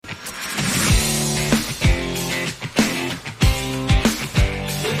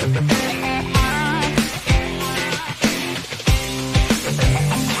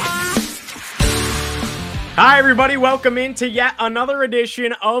Hi, everybody. Welcome into yet another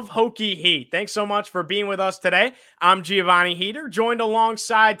edition of Hokie Heat. Thanks so much for being with us today. I'm Giovanni Heater, joined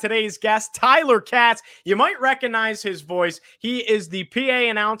alongside today's guest, Tyler Katz. You might recognize his voice. He is the PA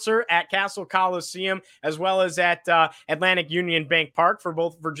announcer at Castle Coliseum, as well as at Atlantic Union Bank Park for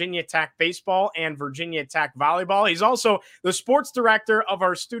both Virginia Tech baseball and Virginia Tech volleyball. He's also the sports director of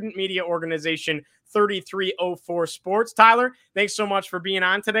our student media organization, 3304 Sports. Tyler, thanks so much for being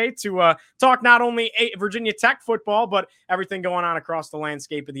on today to talk not only Virginia Tech football, but everything going on across the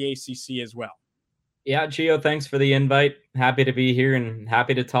landscape of the ACC as well. Yeah, Gio, thanks for the invite. Happy to be here and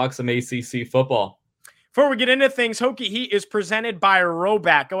happy to talk some ACC football. Before we get into things, Hokie Heat is presented by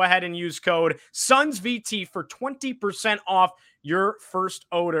Roback. Go ahead and use code SUNSVT for 20% off your first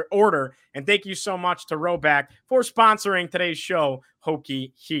order. And thank you so much to Roback for sponsoring today's show,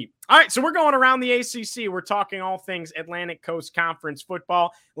 Hokie Heat. All right, so we're going around the ACC. We're talking all things Atlantic Coast Conference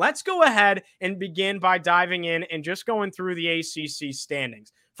football. Let's go ahead and begin by diving in and just going through the ACC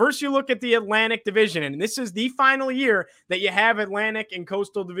standings. First, you look at the Atlantic Division, and this is the final year that you have Atlantic and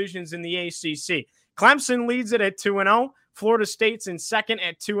Coastal divisions in the ACC. Clemson leads it at 2-0. Florida State's in second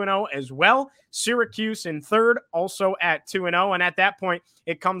at 2-0 as well. Syracuse in third, also at 2-0. And at that point,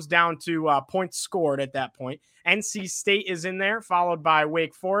 it comes down to points scored at that point. NC State is in there, followed by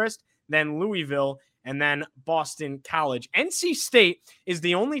Wake Forest, then Louisville, and then Boston College. NC State is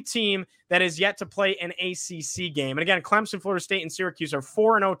the only team that is yet to play an ACC game. And again, Clemson, Florida State, and Syracuse are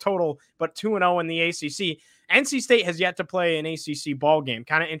 4-0 total, but 2-0 in the ACC. NC State has yet to play an ACC ball game.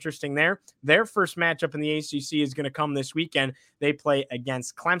 Kind of interesting there. Their first matchup in the ACC is going to come this weekend. They play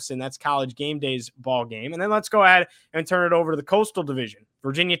against Clemson. That's College Game Day's ball game. And then let's go ahead and turn it over to the Coastal Division.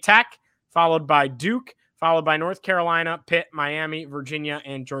 Virginia Tech, followed by Duke, followed by North Carolina, Pitt, Miami, Virginia,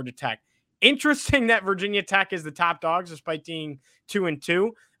 and Georgia Tech. Interesting that Virginia Tech is the top dogs despite being 2-2,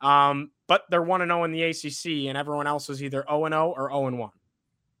 but they're 1-0 in the ACC, and everyone else is either 0-0 or 0-1.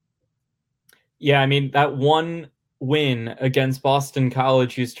 Yeah, I mean, that one win against Boston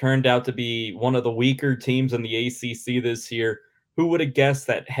College, who's turned out to be one of the weaker teams in the ACC this year. Who would have guessed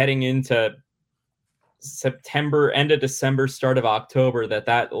that heading into September, end of December, start of October,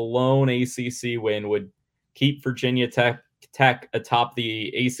 that lone ACC win would keep Virginia Tech atop the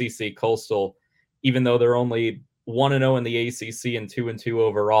ACC Coastal, even though they're only 1-0 in the ACC and 2-2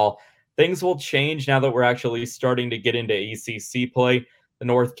 overall. Things will change now that we're actually starting to get into ACC play. The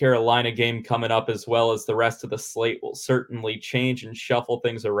North Carolina game coming up, as well as the rest of the slate, will certainly change and shuffle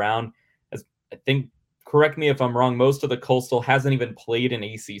things around. As I think, correct me if I'm wrong, most of the Coastal hasn't even played an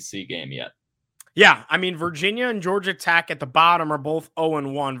ACC game yet. Yeah, I mean, Virginia and Georgia Tech at the bottom are both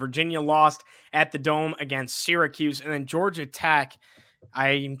 0-1. Virginia lost at the Dome against Syracuse, and then Georgia Tech,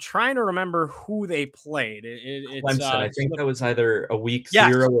 I'm trying to remember who they played. Clemson, I think that was either a week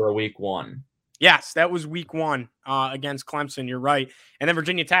 0 or a week 1. Yes, that was week 1 against Clemson. You're right. And then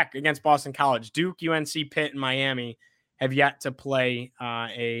Virginia Tech against Boston College. Duke, UNC, Pitt, and Miami have yet to play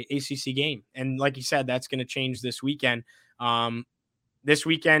a ACC game. And like you said, that's going to change this weekend. This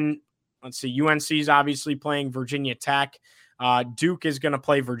weekend, let's see, UNC is obviously playing Virginia Tech. Duke is going to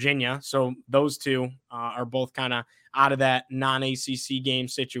play Virginia. So those two are both kind of out of that non-ACC game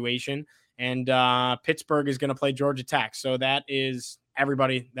situation. And Pittsburgh is going to play Georgia Tech. So that is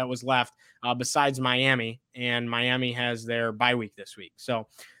everybody that was left besides Miami, and Miami has their bye week this week. So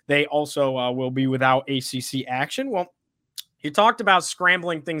they also will be without ACC action. Well, you talked about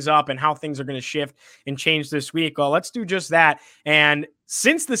scrambling things up and how things are going to shift and change this week. Well, let's do just that. And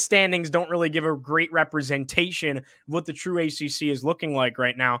since the standings don't really give a great representation of what the true ACC is looking like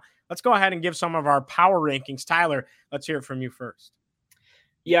right now, let's go ahead and give some of our power rankings. Tyler, let's hear it from you first.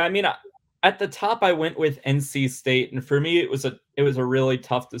 Yeah, I mean, at the top, I went with NC State, and for me, it was a really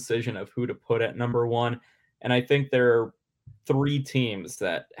tough decision of who to put at number 1. And I think there are 3 teams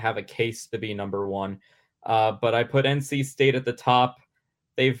that have a case to be number 1. But I put NC State at the top.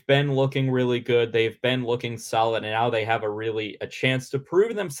 They've been looking really good. They've been looking solid, and now they have a chance to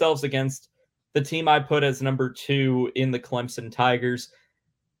prove themselves against the team I put as number 2 in the Clemson Tigers.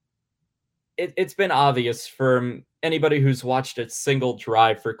 It's been obvious from anybody who's watched a single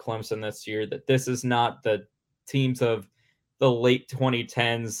drive for Clemson this year that this is not the teams of the late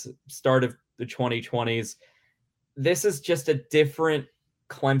 2010s, start of the 2020s. This is just a different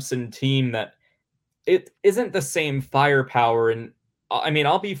Clemson team that it isn't the same firepower. And I mean,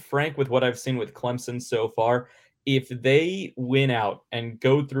 I'll be frank with what I've seen with Clemson so far. If they win out and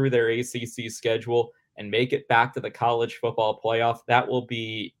go through their ACC schedule and make it back to the college football playoff, that will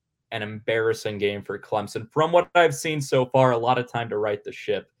be an embarrassing game for Clemson. From what I've seen so far, a lot of time to right the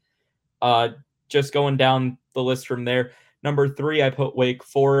ship. Just going down the list from there. Number 3, I put Wake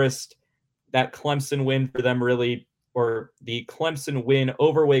Forest. that Clemson win for them really, or the Clemson win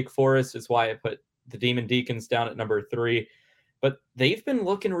over Wake Forest is why I put the Demon Deacons down at number 3. But they've been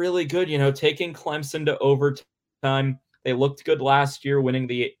looking really good, taking Clemson to overtime. They looked good last year, winning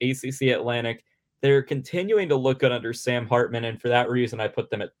the ACC Atlantic. They're continuing to look good under Sam Hartman, and for that reason, I put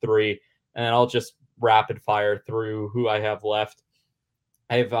them at 3. And I'll just rapid fire through who I have left.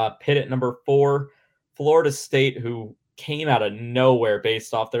 I have Pitt at number 4, Florida State, who came out of nowhere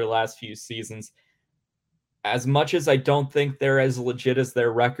based off their last few seasons. As much as I don't think they're as legit as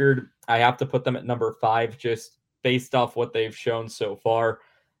their record, I have to put them at number 5 just based off what they've shown so far.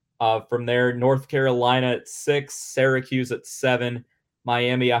 From there, North Carolina at 6, Syracuse at 7,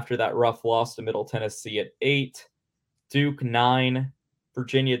 Miami after that rough loss to Middle Tennessee at 8, Duke 9,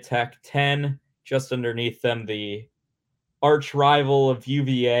 Virginia Tech 10, just underneath them the arch rival of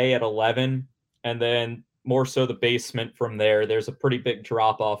UVA at 11, and then more so the basement from there. There's a pretty big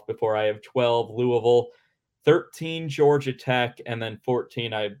drop-off before I have 12, Louisville, 13, Georgia Tech, and then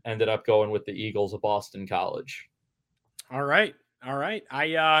 14, I ended up going with the Eagles of Boston College. All right.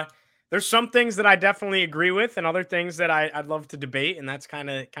 There's some things that I definitely agree with and other things that I'd love to debate, and that's kind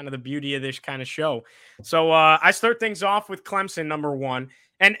of the beauty of this kind of show. So I start things off with Clemson, number 1,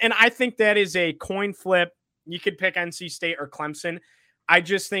 and I think that is a coin flip. You could pick NC State or Clemson. I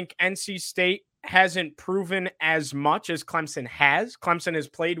just think NC State hasn't proven as much as Clemson has. Clemson has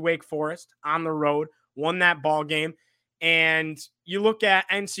played Wake Forest on the road, won that ball game. And you look at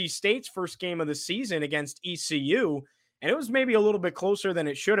NC State's first game of the season against ECU, and it was maybe a little bit closer than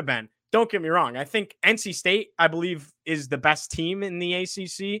it should have been. Don't get me wrong. I think NC State, I believe, is the best team in the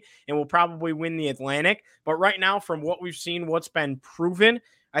ACC and will probably win the Atlantic. But right now, from what we've seen, what's been proven,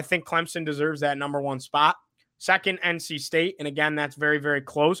 I think Clemson deserves that number 1 spot. Second, NC State. And again, that's very, very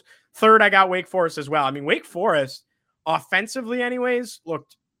close. Third, I got Wake Forest as well. I mean, Wake Forest, offensively anyways,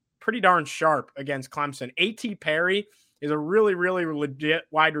 looked pretty darn sharp against Clemson. A.T. Perry is a really, really legit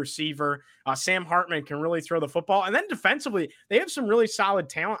wide receiver. Sam Hartman can really throw the football. And then defensively, they have some really solid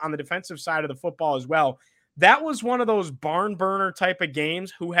talent on the defensive side of the football as well. That was one of those barn burner type of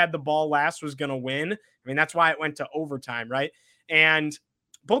games. Who had the ball last was going to win. I mean, that's why it went to overtime, right? And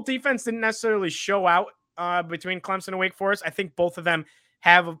both defense didn't necessarily show out between Clemson and Wake Forest. I think both of them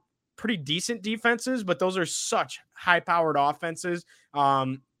have pretty decent defenses, but those are such high-powered offenses.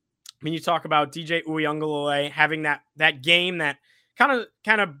 I mean, you talk about DJ Uiagalelei having that game that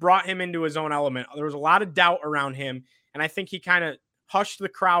kind of brought him into his own element. There was a lot of doubt around him, and I think he kind of hushed the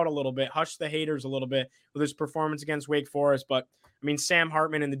crowd a little bit, hushed the haters a little bit with his performance against Wake Forest. But I mean, Sam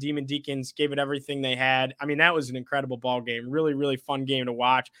Hartman and the Demon Deacons gave it everything they had. I mean, that was an incredible ball game. Really, really fun game to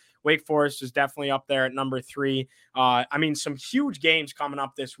watch. Wake Forest is definitely up there at number 3. I mean, some huge games coming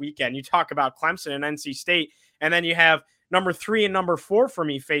up this weekend. You talk about Clemson and NC State, and then you have number 3 and number 4 for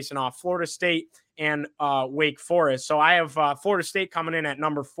me facing off, Florida State and Wake Forest. So I have Florida State coming in at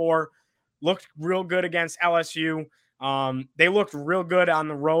number 4. Looked real good against LSU. They looked real good on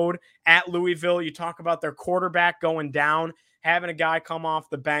the road at Louisville. You talk about their quarterback going down, having a guy come off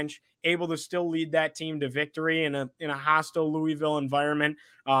the bench, able to still lead that team to victory in a hostile Louisville environment.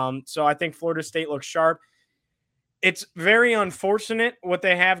 So I think Florida State looks sharp. It's very unfortunate what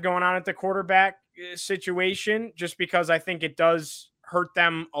they have going on at the quarterback situation, just because I think it does hurt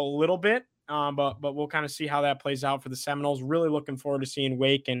them a little bit. But we'll kind of see how that plays out for the Seminoles. Really looking forward to seeing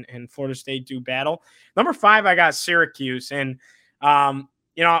Wake and Florida State do battle. Number 5, I got Syracuse. And,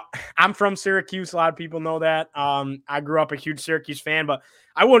 I'm from Syracuse. A lot of people know that. I grew up a huge Syracuse fan, but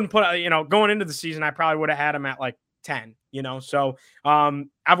I wouldn't put, going into the season, I probably would have had them at like 10, So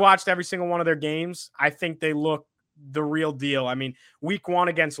I've watched every single one of their games. I think they look the real deal. I mean, week 1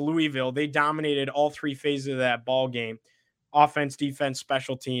 against Louisville, they dominated all 3 phases of that ball game. Offense, defense,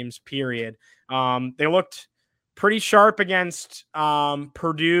 special teams, period. They looked pretty sharp against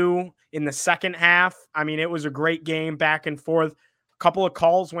Purdue in the second half. I mean, it was a great game, back and forth. A couple of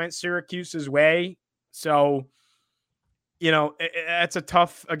calls went Syracuse's way. So, it's a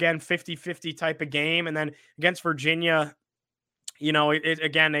tough, again, 50-50 type of game. And then against Virginia,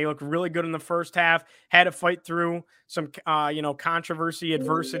 again, they looked really good in the first half, had to fight through some, controversy,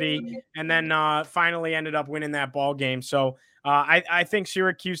 adversity, and then finally ended up winning that ball game. So I think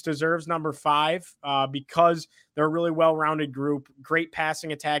Syracuse deserves number 5 because they're a really well-rounded group, great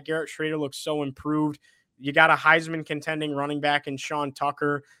passing attack. Garrett Schrader looks so improved. You got a Heisman contending running back in Sean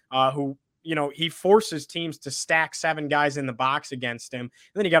Tucker, who, he forces teams to stack 7 guys in the box against him. And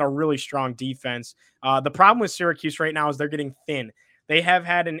then you got a really strong defense. The problem with Syracuse right now is they're getting thin. They have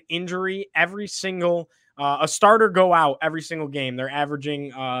had an injury every single a starter go out every single game. They're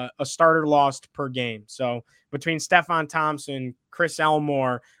averaging a starter lost per game. So between Stephon Thompson, Chris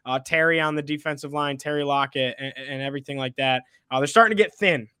Elmore, Terry on the defensive line, Terry Lockett, and everything like that, they're starting to get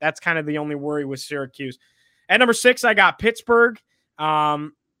thin. That's kind of the only worry with Syracuse. At number 6, I got Pittsburgh. I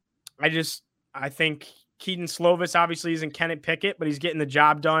think Keaton Slovis obviously isn't Kenneth Pickett, but he's getting the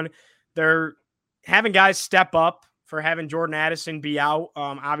job done. They're having guys step up for having Jordan Addison be out.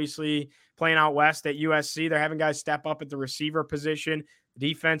 Obviously playing out west at USC, they're having guys step up at the receiver position.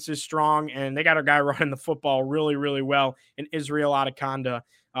 The defense is strong, and they got a guy running the football really, really well in Israel Adaconda.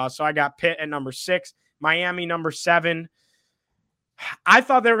 So I got Pitt at number 6, Miami number 7. I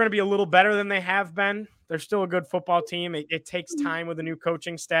thought they were going to be a little better than they have been. They're still a good football team. It takes time with a new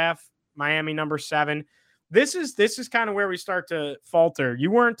coaching staff. Miami number 7. This is kind of where we start to falter.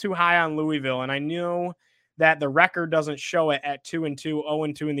 You weren't too high on Louisville, and I knew that the record doesn't show it at 2-2,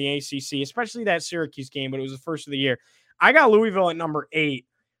 0-2 in the ACC, especially that Syracuse game, but it was the first of the year. I got Louisville at number 8.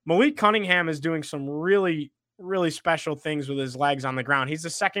 Malik Cunningham is doing some really, really special things with his legs on the ground. He's the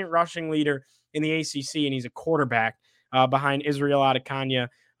second rushing leader in the ACC, and he's a quarterback behind Israel Adaconda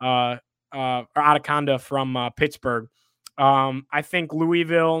from Pittsburgh. I think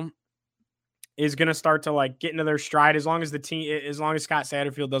Louisville is going to start to get into their stride as long as Scott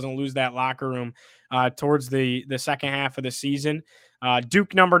Satterfield doesn't lose that locker room towards the second half of the season.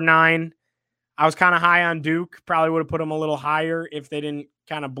 Duke number 9. I was kind of high on Duke. Probably would have put them a little higher if they didn't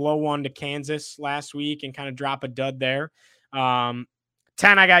kind of blow one to Kansas last week and kind of drop a dud there. 10,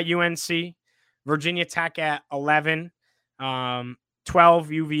 I got UNC. Virginia Tech at 11.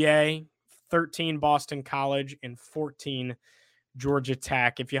 12, UVA. 13, Boston College. And 14, Georgia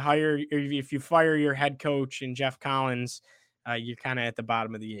Tech. If you fire your head coach and Jeff Collins, you're kind of at the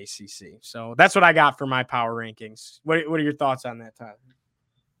bottom of the ACC. So that's what I got for my power rankings. What are your thoughts on that, Tyler?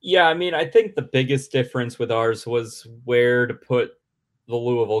 Yeah, I mean, I think the biggest difference with ours was where to put the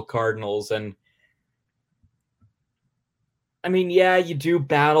Louisville Cardinals. And I mean, yeah, you do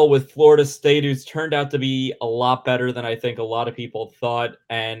battle with Florida State, who's turned out to be a lot better than I think a lot of people thought.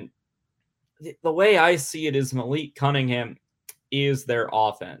 And the way I see it is Malik Cunningham is their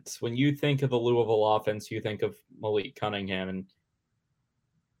offense. When you think of the Louisville offense, you think of Malik Cunningham, and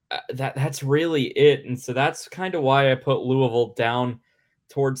that's really it. And so that's kind of why I put Louisville down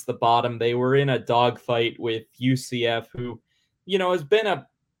towards the bottom. They were in a dogfight with UCF, who, has been a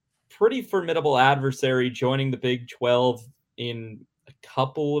pretty formidable adversary, joining the Big 12 in a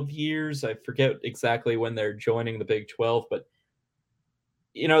couple of years. I forget exactly when they're joining the Big 12, but,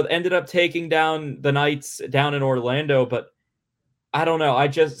 ended up taking down the Knights down in Orlando. But I don't know. I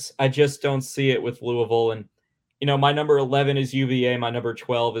just don't see it with Louisville. And, my number 11 is UVA. My number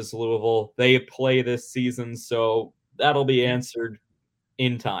 12 is Louisville. They play this season, so that'll be answered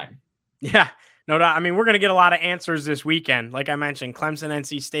in time. Yeah, no doubt. I mean, we're going to get a lot of answers this weekend. Like I mentioned, Clemson,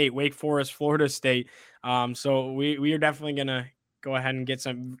 NC State, Wake Forest, Florida State. So we are definitely going to go ahead and get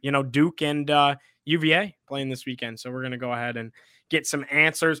some, Duke and UVA playing this weekend. So we're going to go ahead and get some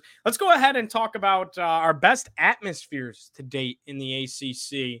answers. Let's go ahead and talk about our best atmospheres to date in the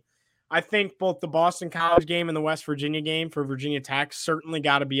ACC. I think both the Boston College game and the West Virginia game for Virginia Tech certainly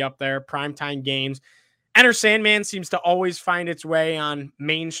got to be up there. Primetime games. Enter Sandman seems to always find its way on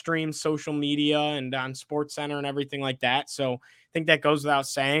mainstream social media and on SportsCenter and everything like that. So I think that goes without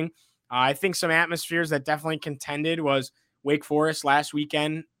saying. I think some atmospheres that definitely contended was Wake Forest last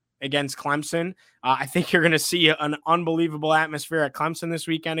weekend against Clemson. I think you're going to see an unbelievable atmosphere at Clemson this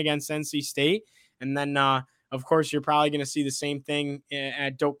weekend against NC State. And then, of course, you're probably going to see the same thing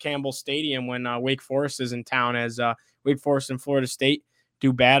at Doak Campbell Stadium when Wake Forest is in town, as Wake Forest and Florida State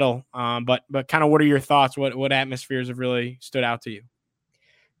do battle. But kind of what are your thoughts? What atmospheres have really stood out to you?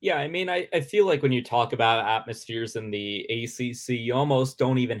 Yeah, I mean, I feel like when you talk about atmospheres in the ACC, you almost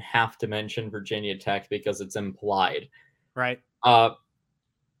don't even have to mention Virginia Tech because it's implied. Right.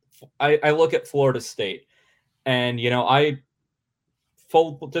 I look at Florida State, and,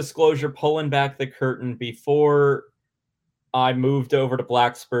 full disclosure, pulling back the curtain, before I moved over to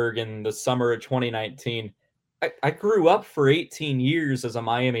Blacksburg in the summer of 2019, I grew up for 18 years as a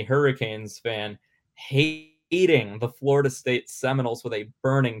Miami Hurricanes fan, hating the Florida State Seminoles with a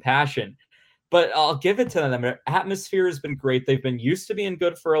burning passion. But I'll give it to them. Their atmosphere has been great. They've been used to being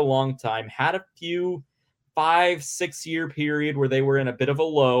good for a long time, had a few 5-6 year period where they were in a bit of a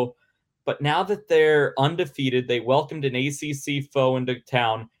low. But now that they're undefeated, they welcomed an ACC foe into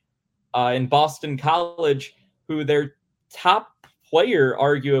town in Boston College, who their top player,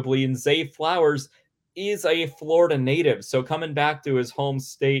 arguably, in Zay Flowers, is a Florida native. So coming back to his home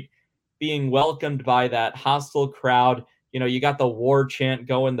state, being welcomed by that hostile crowd, you got the war chant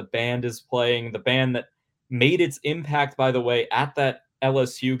going. The band is playing, the band that made its impact, by the way, at that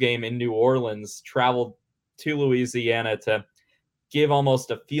LSU game in New Orleans, traveled to Louisiana to give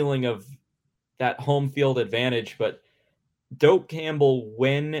almost a feeling of that home field advantage. But Doak Campbell,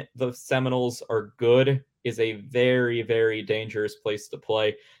 when the Seminoles are good, is a very, very dangerous place to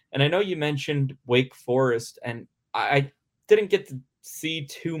play. And I know you mentioned Wake Forest, and I didn't get to see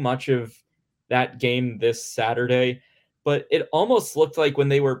too much of that game this Saturday, but it almost looked like when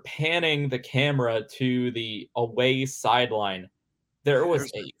they were panning the camera to the away sideline, there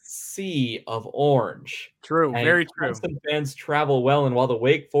was a sea of orange. True, And very true. Clemson fans travel well, and while the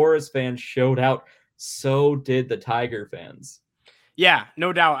Wake Forest fans showed out, so did the Tiger fans. Yeah,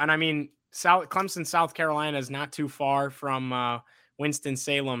 no doubt. And I mean, Clemson, South Carolina is not too far from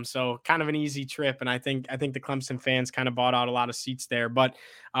Winston-Salem, so kind of an easy trip. And I think the Clemson fans kind of bought out a lot of seats there. But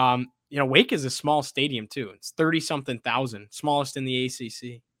Wake is a small stadium too. It's 30-something thousand, smallest in the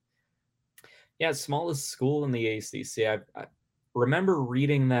ACC. Yeah, smallest school in the ACC. I remember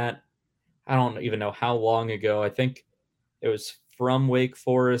reading that. I don't even know how long ago. I think it was from Wake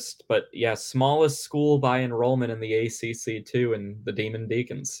Forest, but yeah, smallest school by enrollment in the ACC too, and the Demon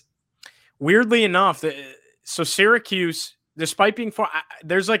Deacons. Weirdly enough, so Syracuse, despite being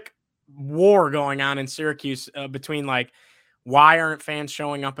there's like war going on in Syracuse between like, why aren't fans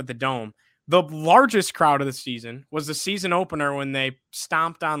showing up at the Dome? The largest crowd of the season was the season opener when they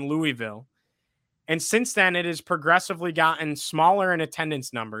stomped on Louisville. And since then, it has progressively gotten smaller in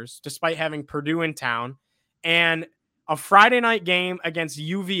attendance numbers, despite having Purdue in town. And a Friday night game against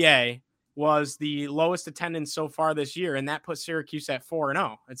UVA was the lowest attendance so far this year, and that put Syracuse at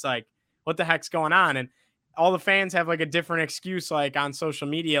 4-0. It's like, what the heck's going on? And all the fans have like a different excuse, like on social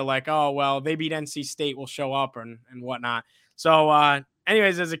media, like, oh, well, they beat NC State, we'll show up and whatnot. So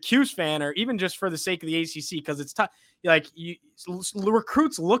anyways, as a Cuse fan, or even just for the sake of the ACC, because it's tough, like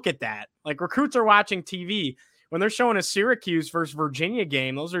recruits look at that. Like recruits are watching TV when they're showing a Syracuse versus Virginia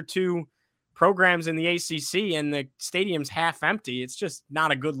game. Those are two programs in the ACC, and the stadium's half empty. It's just not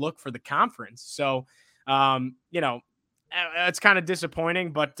a good look for the conference. So, it's kind of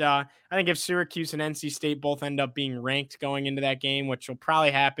disappointing, but I think if Syracuse and NC State both end up being ranked going into that game, which will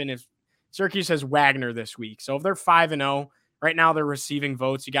probably happen if Syracuse has Wagner this week. So if they're 5-0, right now they're receiving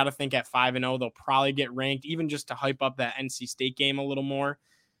votes. You got to think at 5-0, they'll probably get ranked, even just to hype up that NC State game a little more.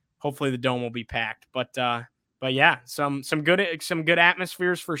 Hopefully the Dome will be packed, but yeah, some good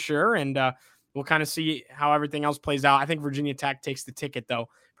atmospheres for sure. And we'll kind of see how everything else plays out. I think Virginia Tech takes the ticket though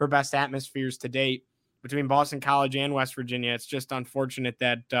for best atmospheres to date between Boston College and West Virginia. It's just unfortunate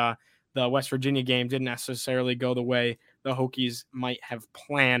that the West Virginia game didn't necessarily go the way the Hokies might have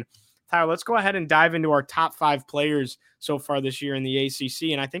planned. Tyler, let's go ahead and dive into our top 5 players so far this year in the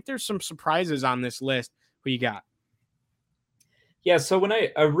ACC. And I think there's some surprises on this list. Who you got? Yeah, so when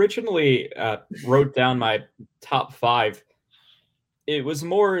I originally wrote down my top 5, it was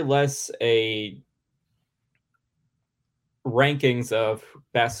more or less a rankings of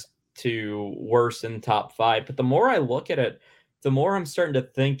best to worst in top 5. But the more I look at it, the more I'm starting to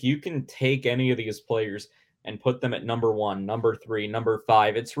think you can take any of these players and put them at number 1, number 3, number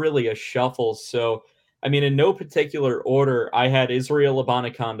 5. It's really a shuffle. So, I mean, in no particular order, I had Israel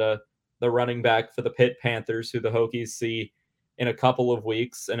Abanikanda, the running back for the Pitt Panthers, who the Hokies see in a couple of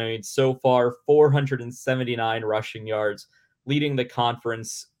weeks. And I mean, so far, 479 rushing yards, leading the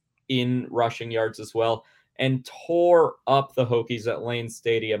conference in rushing yards as well, and tore up the Hokies at Lane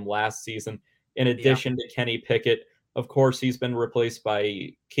Stadium last season, in addition to Kenny Pickett. Of course, he's been replaced by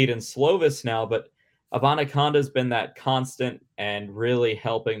Keaton Slovis now, but Abanikanda's been that constant and really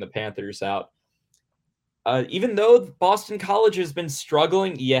helping the Panthers out. Even though Boston College has been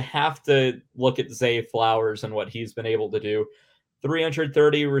struggling, you have to look at Zay Flowers and what he's been able to do.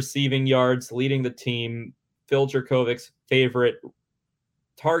 330 receiving yards, leading the team, Phil Jerkovic's favorite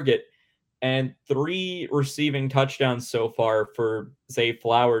target, and 3 receiving touchdowns so far for Zay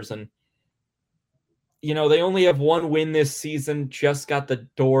Flowers. And, you know, they only have 1 win this season, just got the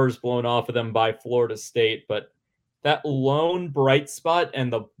doors blown off of them by Florida State. But that lone bright spot,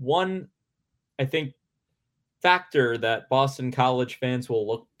 and the one, I think, factor that Boston College fans will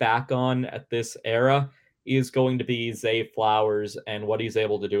look back on at this era is going to be Zay Flowers and what he's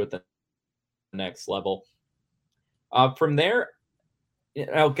able to do at the next level. From there,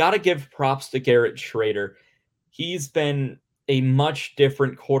 I've got to give props to Garrett Schrader. He's been a much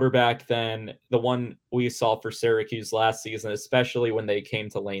different quarterback than the one we saw for Syracuse last season, especially when they came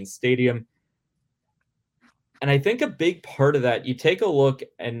to Lane Stadium. And I think a big part of that, you take a look,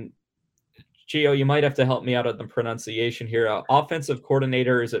 and Gio, you might have to help me out on the pronunciation here. Offensive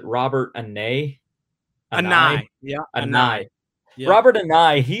coordinator, is it Robert Anae? Anae. Yeah, Anae. Yeah. Robert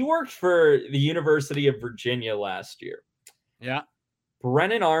Anae, he worked for the University of Virginia last year. Yeah.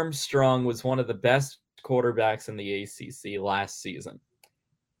 Brennan Armstrong was one of the best quarterbacks in the ACC last season.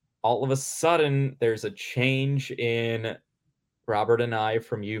 All of a sudden, there's a change in Robert Anae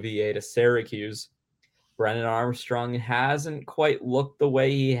from UVA to Syracuse. Brennan Armstrong hasn't quite looked the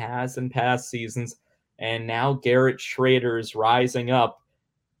way he has in past seasons, and now Garrett Schrader is rising up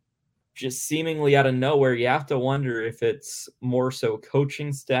just seemingly out of nowhere. You have to wonder if it's more so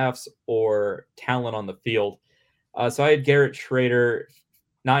coaching staffs or talent on the field. So I had Garrett Schrader,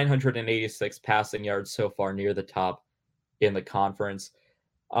 986 passing yards so far, near the top in the conference.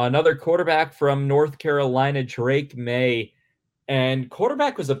 Another quarterback from North Carolina, Drake May. And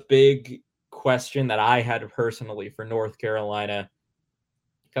quarterback was a big question that I had personally for North Carolina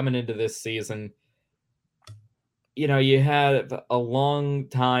coming into this season. You know, you had a long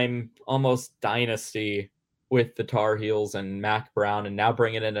time, almost dynasty with the Tar Heels and Mac Brown, and now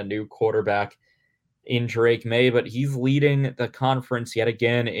bringing in a new quarterback in Drake May, but he's leading the conference yet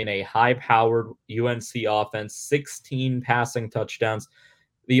again in a high-powered UNC offense, 16 passing touchdowns.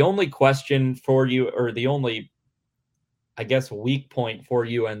 The only question for you, or the only, I guess, weak point for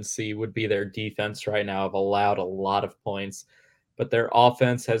UNC would be their defense right now. Have allowed a lot of points, but their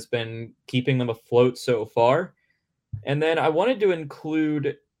offense has been keeping them afloat so far. And then I wanted to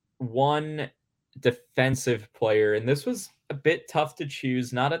include one defensive player, and this was a bit tough to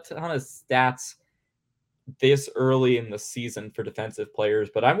choose. Not a ton of stats this early in the season for defensive players,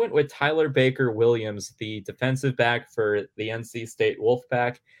 but I went with Tyler Baker-Williams, the defensive back for the NC State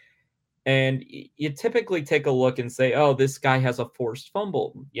Wolfpack. And you typically take a look and say, oh, this guy has a forced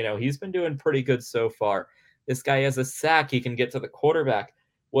fumble. You know, he's been doing pretty good so far. This guy has a sack. He can get to the quarterback.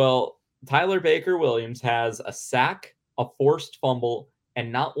 Well, Tyler Baker-Williams has a sack, a forced fumble,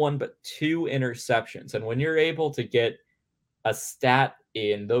 and not one but 2 interceptions. And when you're able to get a stat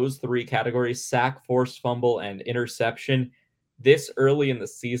in those 3 categories, sack, forced fumble, and interception, this early in the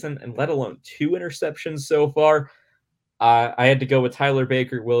season, and let alone 2 interceptions so far, I had to go with Tyler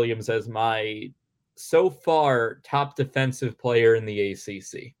Baker-Williams as my, so far, top defensive player in the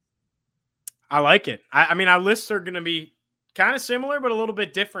ACC. I like it. I mean, our lists are going to be kind of similar, but a little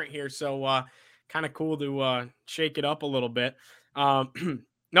bit different here. So kind of cool to shake it up a little bit.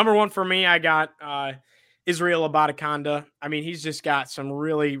 Number 1 for me, I got Israel Abanikanda. I mean, he's just got some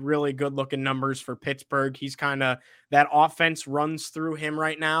really, really good looking numbers for Pittsburgh. He's kind of, that offense runs through him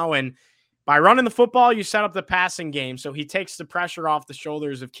right now. And by running the football, you set up the passing game. So he takes the pressure off the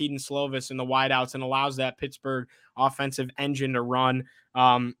shoulders of Keaton Slovis and the wideouts and allows that Pittsburgh offensive engine to run.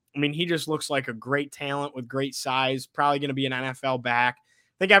 I mean, he just looks like a great talent with great size, probably going to be an NFL back.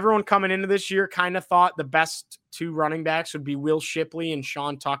 I think everyone coming into this year kind of thought the best 2 running backs would be Will Shipley and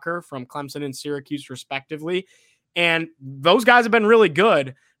Sean Tucker from Clemson and Syracuse, respectively. And those guys have been really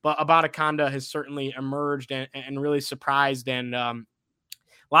good, but Abanikanda has certainly emerged and really surprised. And a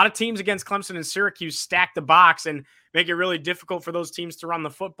lot of teams against Clemson and Syracuse stack the box and make it really difficult for those teams to run the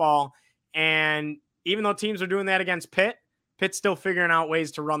football. And even though teams are doing that against Pitt's still figuring out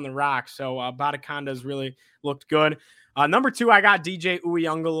ways to run the rock. So Abanikanda has really looked good. Number 2, I got DJ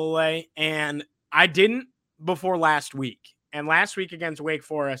Uiagalelei, and I didn't before last week. And last week against Wake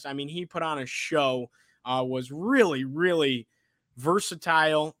Forest, I mean, he put on a show, was really, really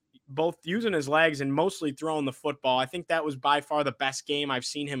versatile, both using his legs and mostly throwing the football. I think that was by far the best game I've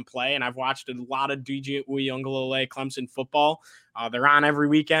seen him play, and I've watched a lot of DJ Uiagalelei Clemson football. They're on every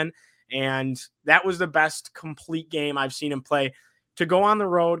weekend, and that was the best complete game I've seen him play. To go on the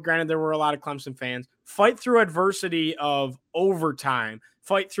road, granted there were a lot of Clemson fans, fight through adversity of overtime,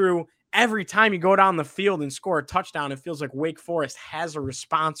 fight through every time you go down the field and score a touchdown, it feels like Wake Forest has a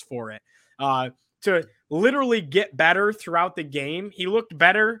response for it. To literally get better throughout the game, he looked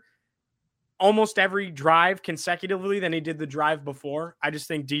better almost every drive consecutively than he did the drive before. I just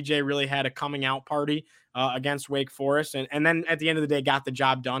think DJ really had a coming out party against Wake Forest. And then at the end of the day, got the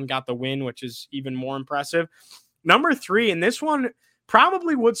job done, got the win, which is even more impressive. Number 3, and this one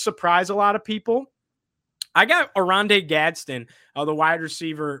probably would surprise a lot of people, I got Oronde Gadsden, the wide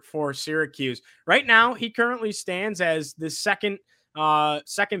receiver for Syracuse. Right now, he currently stands as the second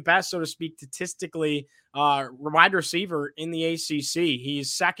best, so to speak, statistically, wide receiver in the ACC.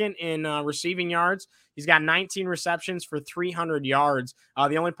 He's second in receiving yards. He's got 19 receptions for 300 yards.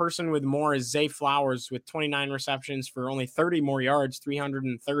 The only person with more is Zay Flowers with 29 receptions for only 30 more yards,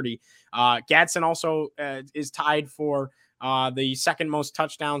 330. Gadsden also is tied for the second most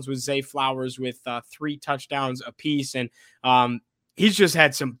touchdowns with Zay Flowers with 3 touchdowns apiece. And he's just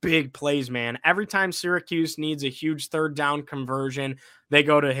had some big plays, man. Every time Syracuse needs a huge third down conversion, they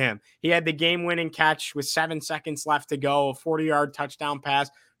go to him. He had the game-winning catch with 7 seconds left to go, a 40-yard touchdown pass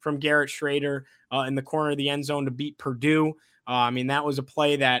from Garrett Schrader in the corner of the end zone to beat Purdue. That was a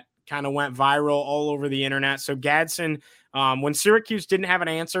play that kind of went viral all over the internet. So Gadsden, when Syracuse didn't have an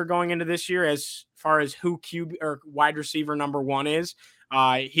answer going into this year as far as who QB or wide receiver number 1 is,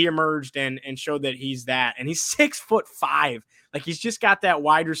 he emerged and showed that he's that. And he's 6'5". Like, he's just got that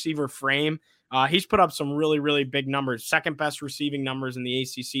wide receiver frame. He's put up some really, really big numbers, second best receiving numbers in the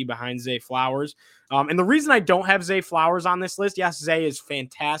ACC behind Zay Flowers. And the reason I don't have Zay Flowers on this list, yes, Zay is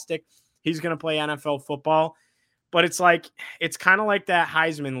fantastic. He's going to play NFL football, but it's kind of like that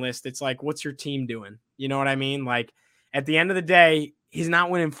Heisman list. It's like, what's your team doing? You know what I mean? Like, at the end of the day, he's not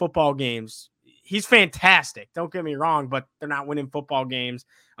winning football games. He's fantastic. Don't get me wrong, but they're not winning football games.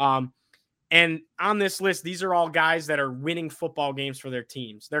 And on this list, these are all guys that are winning football games for their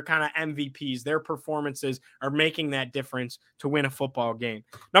teams. They're kind of MVPs. Their performances are making that difference to win a football game.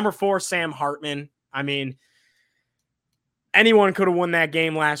 Number 4, Sam Hartman. Anyone could have won that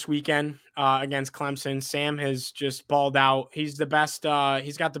game last weekend against Clemson. Sam has just balled out. He's the best.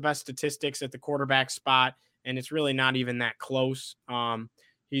 He's got the best statistics at the quarterback spot, and it's really not even that close.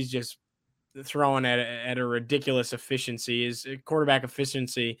 He's just throwing at a ridiculous efficiency. His quarterback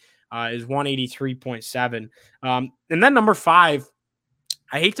efficiency is 183.7. And then number 5,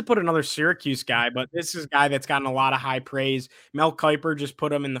 I hate to put another Syracuse guy, but this is a guy that's gotten a lot of high praise. Mel Kiper just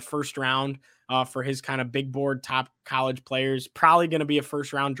put him in the first round for his kind of big board top college players. Probably going to be a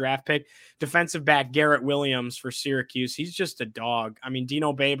first-round draft pick. Defensive back Garrett Williams for Syracuse. He's just a dog.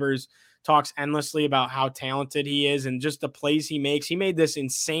 Dino Babers talks endlessly about how talented he is and just the plays he makes. He made this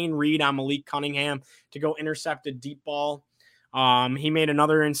insane read on Malik Cunningham to go intercept a deep ball. He made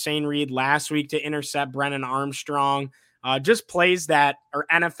another insane read last week to intercept Brennan Armstrong. Just plays that are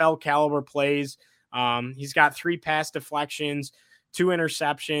NFL caliber plays. He's got 3 pass deflections, 2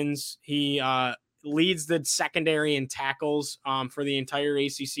 interceptions. He leads the secondary in tackles for the entire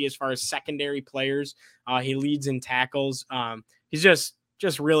ACC as far as secondary players. He leads in tackles. He's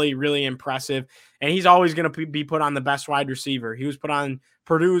just really, really impressive. And he's always going to be put on the best wide receiver. He was put on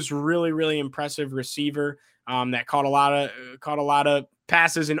Purdue's really, really impressive receiver that caught a lot of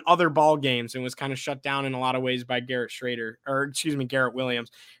passes in other ball games and was kind of shut down in a lot of ways by Garrett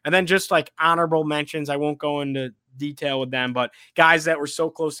Williams. And then just like honorable mentions, I won't go into detail with them, but guys that were so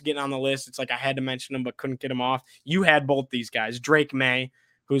close to getting on the list, it's like I had to mention them but couldn't get them off. You had both these guys, Drake May,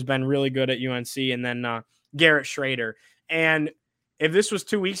 who's been really good at UNC, and then Garrett Schrader. And if this was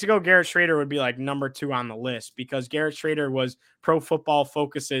 2 weeks ago, Garrett Schrader would be like number 2 on the list because Garrett Schrader was Pro Football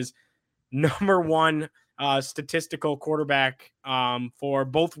Focus's number 1 statistical quarterback for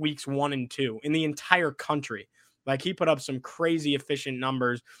both weeks 1 and 2 in the entire country. Like, he put up some crazy efficient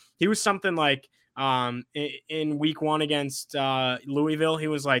numbers. He was something like in week 1 against Louisville, he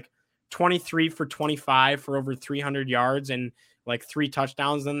was like 23 for 25 for over 300 yards and like 3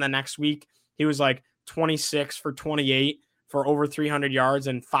 touchdowns. Then the next week, he was like 26 for 28 for over 300 yards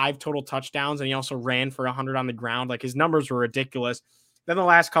and 5 total touchdowns. And he also ran for 100 on the ground. Like, his numbers were ridiculous. Then the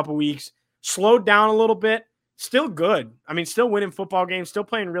last couple weeks slowed down a little bit, still good. Still winning football games, still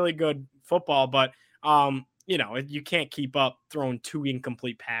playing really good football, but you can't keep up throwing 2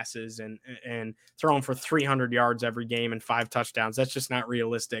 incomplete passes and throwing for 300 yards every game and 5 touchdowns. That's just not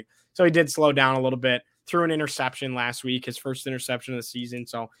realistic. So he did slow down a little bit, threw an interception last week, his first interception of the season.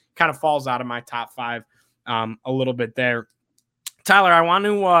 So kind of falls out of my top 5 a little bit there. Tyler, I want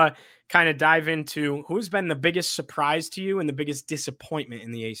to kind of dive into who's been the biggest surprise to you and the biggest disappointment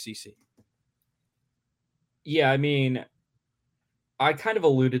in the ACC. Yeah, I kind of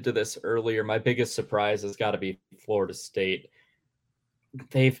alluded to this earlier. My biggest surprise has got to be Florida State.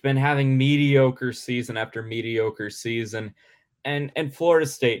 They've been having mediocre season after mediocre season, and Florida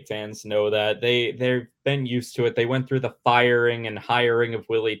State fans know that. They've been used to it. They went through the firing and hiring of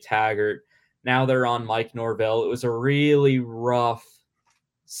Willie Taggart. Now they're on Mike Norvell. It was a really rough,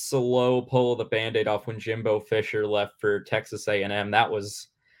 slow pull of the Band-Aid off when Jimbo Fisher left for Texas A&M. That was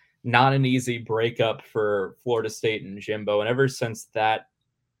not an easy breakup for Florida State and Jimbo. And ever since that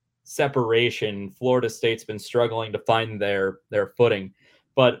separation, Florida State's been struggling to find their footing.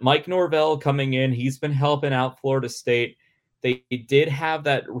 But Mike Norvell coming in, he's been helping out Florida State. They did have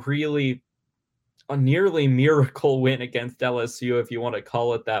that really a nearly miracle win against LSU, if you want to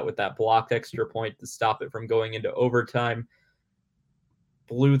call it that, with that blocked extra point to stop it from going into overtime.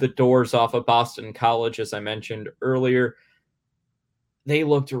 Blew the doors off of Boston College, as I mentioned earlier. They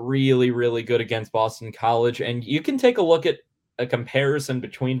looked really, really good against Boston College. And you can take a look at a comparison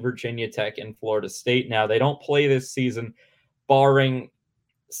between Virginia Tech and Florida State now. They don't play this season, barring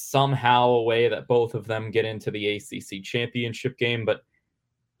somehow a way that both of them get into the ACC championship game. But,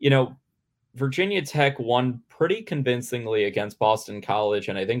 Virginia Tech won pretty convincingly against Boston College,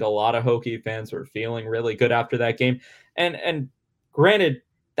 and I think a lot of Hokie fans were feeling really good after that game. And granted,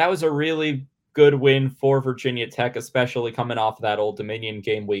 that was a really good win for Virginia Tech, especially coming off of that Old Dominion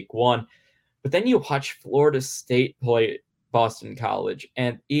game week 1. But then you watch Florida State play Boston College,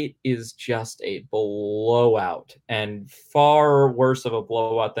 and it is just a blowout, and far worse of a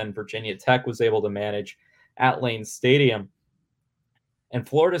blowout than Virginia Tech was able to manage at Lane Stadium. And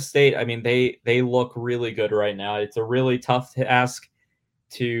Florida State, I mean, they look really good right now. It's a really tough task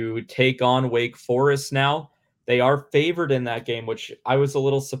to take on Wake Forest now. They are favored in that game, which I was a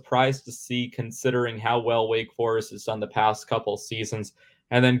little surprised to see considering how well Wake Forest has done the past couple seasons,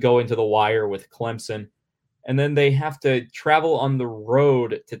 and then go into the wire with Clemson. And then they have to travel on the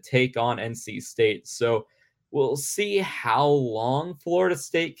road to take on NC State. So we'll see how long Florida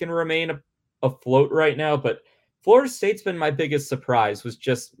State can remain afloat right now, but Florida State's been my biggest surprise, was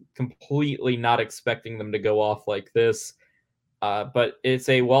just completely not expecting them to go off like this. But it's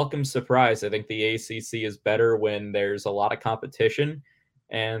a welcome surprise. I think the ACC is better when there's a lot of competition,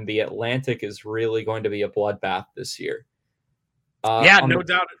 and the Atlantic is really going to be a bloodbath this year. No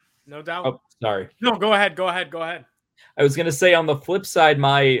doubt. No doubt. Oh, sorry. No, go ahead. I was going to say, on the flip side,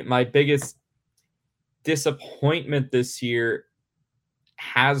 my biggest disappointment this year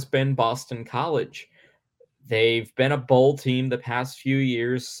has been Boston College. They've been a bowl team the past few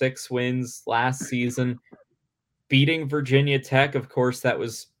years, 6 wins last season, beating Virginia Tech. Of course, that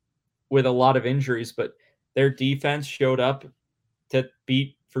was with a lot of injuries, but their defense showed up to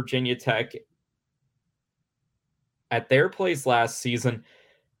beat Virginia Tech at their place last season.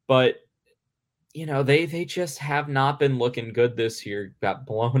 But, they just have not been looking good this year. Got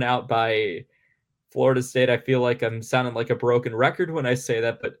blown out by Florida State. I feel like I'm sounding like a broken record when I say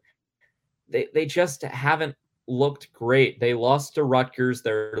that, but they just haven't looked great. They lost to Rutgers.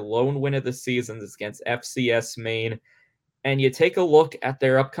 Their lone win of the season is against FCS Maine. And you take a look at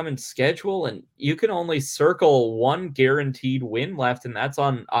their upcoming schedule, and you can only circle one guaranteed win left, and that's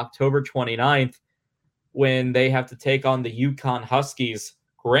on October 29th when they have to take on the UConn Huskies.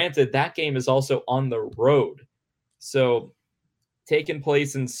 Granted, that game is also on the road. So, taking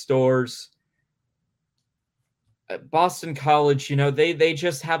place in stores. Boston College, they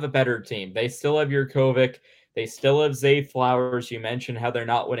just have a better team. They still have Jurkovic. They still have Zay Flowers. You mentioned how they're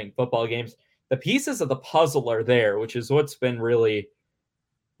not winning football games. The pieces of the puzzle are there, which is what's been really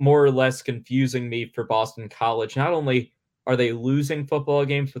more or less confusing me for Boston College. Not only are they losing football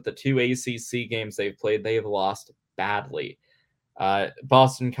games, but the 2 ACC games they've played, they've lost badly.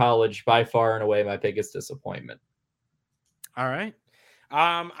 Boston College, by far and away, my biggest disappointment. All right.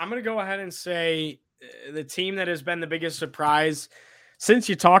 I'm going to go ahead and say the team that has been the biggest surprise, since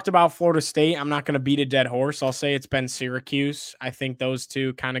you talked about Florida State, I'm not going to beat a dead horse. I'll say it's been Syracuse. I think those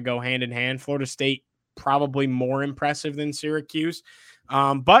two kind of go hand in hand. Florida State probably more impressive than Syracuse.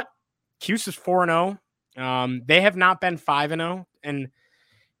 But Cuse is 4-0. They have not been 5-0. And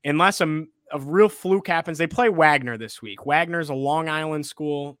unless a real fluke happens, they play Wagner this week. Wagner's a Long Island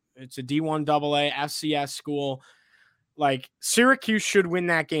school. It's a D1 AA FCS school. Like, Syracuse should win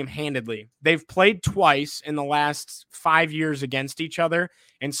that game handedly. They've played twice in the last 5 years against each other,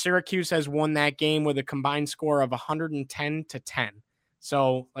 and Syracuse has won that game with a combined score of 110-10.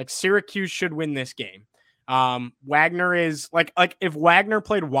 So, Syracuse should win this game. Wagner is like if Wagner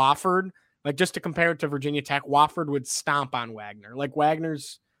played Wofford, just to compare it to Virginia Tech, Wofford would stomp on Wagner.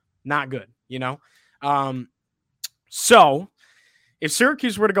 Wagner's not good, So if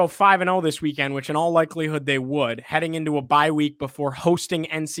Syracuse were to go 5-0 this weekend, which in all likelihood they would, heading into a bye week before hosting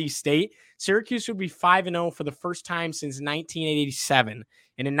NC State, Syracuse would be 5-0 for the first time since 1987.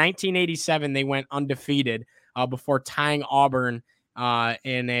 And in 1987, they went undefeated before tying Auburn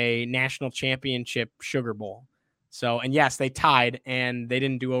in a national championship Sugar Bowl. So, and yes, they tied, and they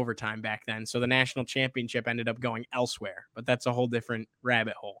didn't do overtime back then. So the national championship ended up going elsewhere, but that's a whole different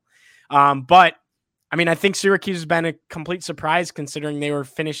rabbit hole. But I think Syracuse has been a complete surprise considering they were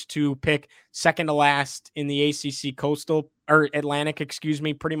finished to pick second to last in the ACC Atlantic,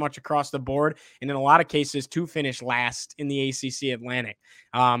 pretty much across the board. And in a lot of cases to finish last in the ACC Atlantic.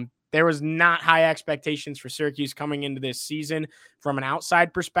 There was not high expectations for Syracuse coming into this season from an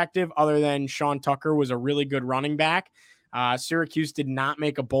outside perspective, other than Sean Tucker was a really good running back. Syracuse did not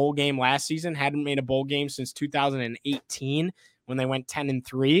make a bowl game last season, hadn't made a bowl game since 2018 when they went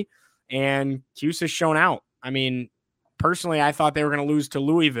 10-3. And Cuse has shown out. Personally, I thought they were going to lose to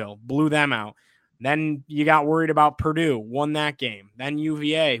Louisville, blew them out. Then you got worried about Purdue, won that game. Then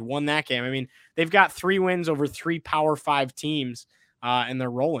UVA won that game. I mean, they've got 3 wins over 3 Power 5 teams, and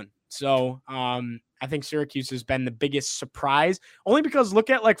they're rolling. So I think Syracuse has been the biggest surprise, only because look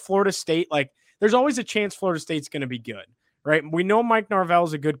at like Florida State. Like, there's always a chance Florida State's going to be good, right? We know Mike Norvell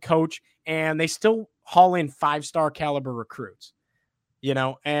is a good coach, and they still haul in 5-star caliber recruits.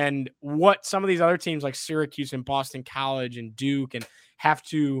 And what some of these other teams like Syracuse and Boston College and Duke and have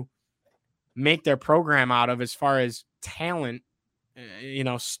to make their program out of as far as talent,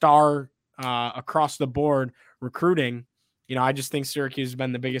 star across the board recruiting. I just think Syracuse has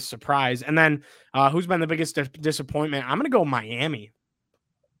been the biggest surprise. And then who's been the biggest disappointment? I'm going to go Miami.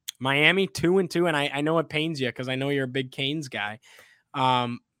 Miami 2-2, and I know it pains you because I know you're a big Canes guy.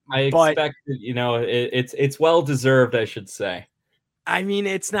 I expect, it's well deserved, I should say. I mean,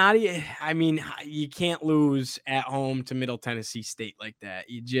 it's not. I mean, you can't lose at home to Middle Tennessee State like that.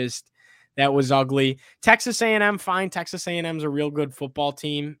 That was ugly. Texas A&M, fine. Texas A&M's a real good football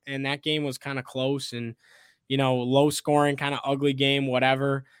team, and that game was kind of close and low scoring, kind of ugly game,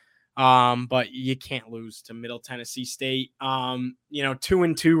 whatever. But you can't lose to Middle Tennessee State.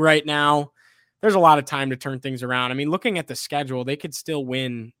 2-2 right now. There's a lot of time to turn things around. I mean, looking at the schedule, they could still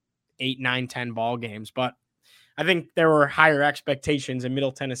win 8, 9, 10 ball games, but I think there were higher expectations, and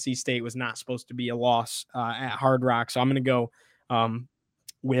Middle Tennessee State was not supposed to be a loss at Hard Rock. So I'm going to go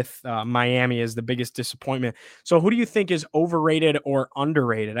with Miami as the biggest disappointment. So who do you think is overrated or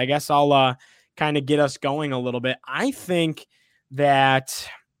underrated? I guess I'll kind of get us going a little bit. I think that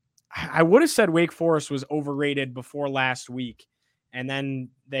I would have said Wake Forest was overrated before last week, and then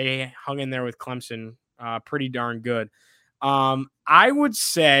they hung in there with Clemson pretty darn good. I would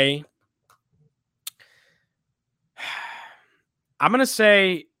say I'm going to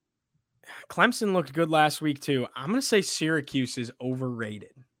say Clemson looked good last week too. I'm going to say Syracuse is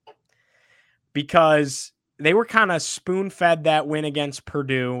overrated because they were kind of spoon-fed that win against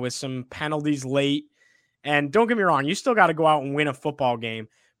Purdue with some penalties late. And don't get me wrong, you still got to go out and win a football game.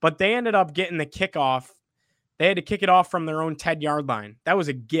 But they ended up getting the kickoff. They had to kick it off from their own 10-yard line. That was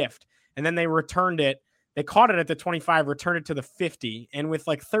a gift. And then they returned it. They caught it at the 25, returned it to the 50. And with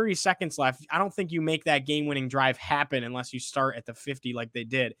like 30 seconds left, I don't think you make that game-winning drive happen unless you start at the 50 like they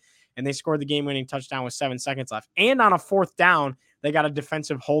did. And they scored the game-winning touchdown with 7 seconds left. And on a 4th down, they got a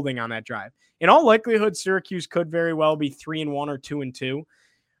defensive holding on that drive. In all likelihood, Syracuse could very well be 3-1 or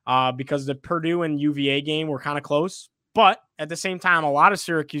 2-2 because the Purdue and UVA game were kind of close. But at the same time, a lot of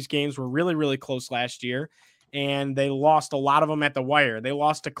Syracuse games were really, really close last year. And they lost a lot of them at the wire. They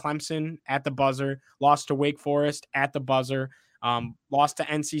lost to Clemson at the buzzer, lost to Wake Forest at the buzzer, lost to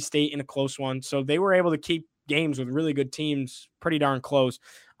NC State in a close one. So they were able to keep games with really good teams pretty darn close.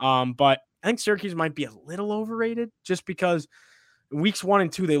 But I think Syracuse might be a little overrated just because weeks 1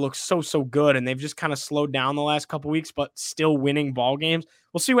 and 2, they look so good. And they've just kind of slowed down the last couple weeks, but still winning ball games.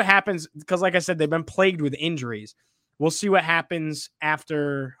 We'll see what happens because, like I said, they've been plagued with injuries. We'll see what happens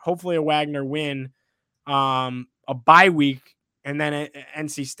after hopefully a Wagner win, a bye week, and then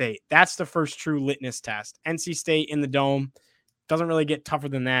NC State. That's the first true litmus test. NC State in the Dome doesn't really get tougher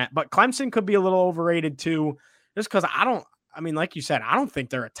than that. But Clemson could be a little overrated too, just because like you said, I don't think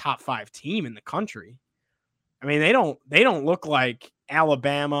they're a top 5 team in the country. I mean, they don't look like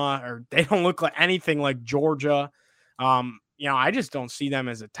Alabama, or they don't look like anything like Georgia. I just don't see them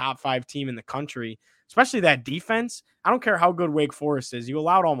as a top 5 team in the country, especially that defense. I don't care how good Wake Forest is. You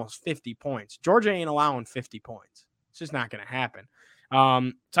allowed almost 50 points. Georgia ain't allowing 50 points. It's just not going to happen.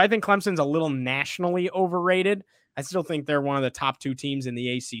 So I think Clemson's a little nationally overrated. I still think they're one of the top 2 teams in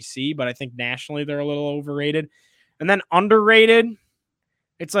the ACC, but I think nationally they're a little overrated. And then underrated,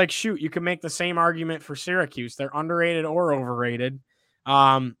 it's like, shoot, you can make the same argument for Syracuse. They're underrated or overrated.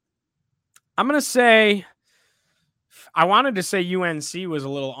 I'm going to say, I wanted to say UNC was a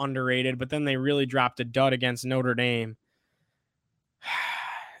little underrated, but then they really dropped a dud against Notre Dame.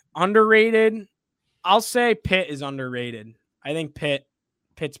 Underrated, I'll say Pitt is underrated. I think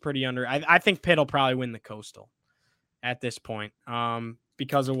Pitt's pretty under. I think Pitt will probably win the Coastal at this point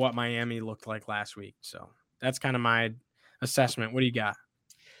because of what Miami looked like last week. So that's kind of my assessment. What do you got?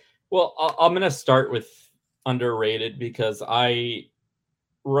 Well, I'm going to start with underrated because I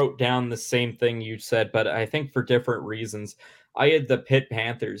wrote down the same thing you said, but I think for different reasons. I had the Pitt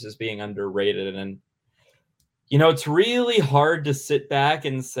Panthers as being underrated, and it's really hard to sit back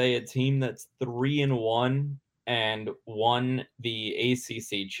and say a team that's 3-1 and won the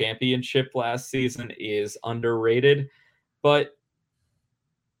ACC championship last season is underrated, but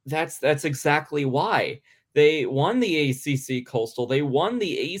that's exactly why. They won the ACC Coastal. They won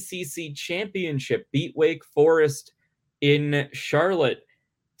the ACC championship, beat Wake Forest in Charlotte.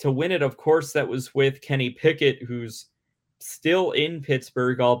 to win it, of course, that was with Kenny Pickett, who's still in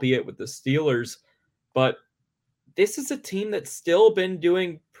Pittsburgh, albeit with the Steelers. But this is a team that's still been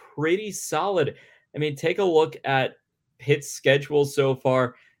doing pretty solid. I mean, take a look at Pitt's schedule so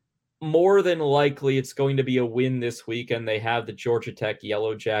far. More than likely, it's going to be a win this weekend. They have the Georgia Tech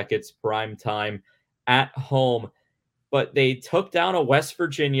Yellow Jackets prime time at home, but they took down a West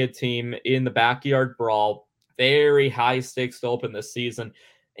Virginia team in the backyard brawl. Very high stakes to open the season.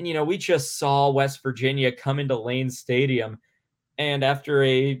 And, we just saw West Virginia come into Lane Stadium, and after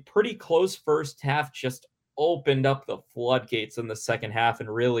a pretty close first half, just opened up the floodgates in the second half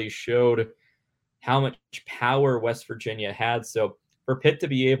and really showed how much power West Virginia had. So for Pitt to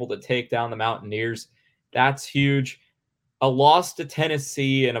be able to take down the Mountaineers, that's huge. A loss to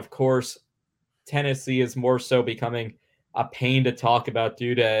Tennessee, and of course, Tennessee is more so becoming a pain to talk about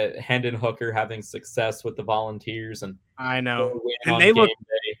due to Hendon Hooker having success with the Volunteers. And I know, and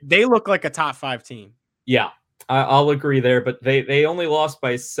they look like a top 5 team. Yeah, I'll agree there, but they only lost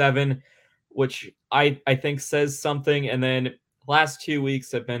by 7, which I think says something. And then last 2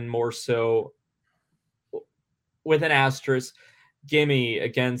 weeks have been more so with an asterisk. Gimme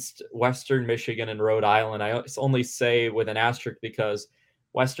against Western Michigan and Rhode Island. I only say with an asterisk because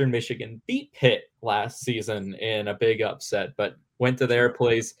Western Michigan beat Pitt last season in a big upset, but went to their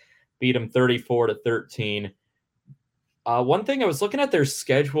place, beat them 34-13. One thing, I was looking at their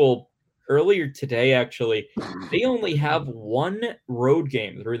schedule earlier today, actually. They only have 1 road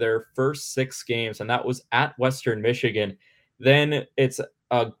game through their first 6 games, and that was at Western Michigan. Then it's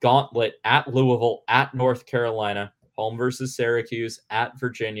a gauntlet at Louisville, at North Carolina, home versus Syracuse, at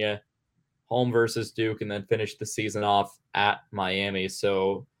Virginia, home versus Duke, and then finish the season off at Miami.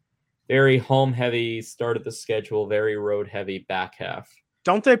 So very home-heavy start of the schedule, very road-heavy back half.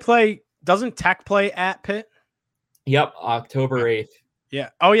 Doesn't Tech play at Pitt? Yep, October 8th. Yeah.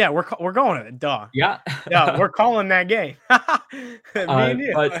 Oh, yeah, we're going to it. Duh. Yeah. Yeah, we're calling that game.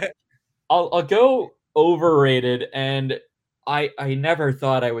 But I'll go overrated, and I never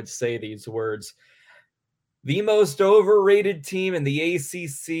thought I would say these words. The most overrated team in the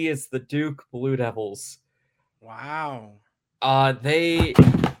ACC is the Duke Blue Devils. Wow. They,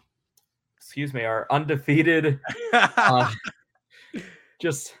 are undefeated.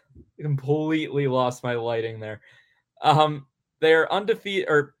 Just completely lost my lighting there. They're undefeated,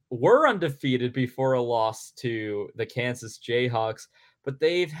 or were undefeated before a loss to the Kansas Jayhawks, but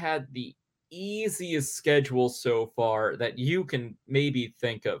they've had the easiest schedule so far that you can maybe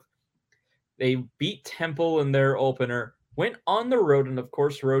think of. They beat Temple in their opener, went on the road, and of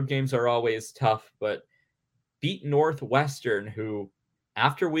course road games are always tough, but beat Northwestern, who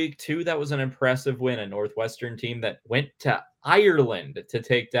after week 2, that was an impressive win, a Northwestern team that went to Ireland to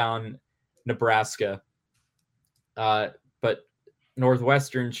take down Nebraska. But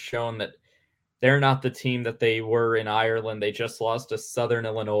Northwestern's shown that they're not the team that they were in Ireland. They just lost to Southern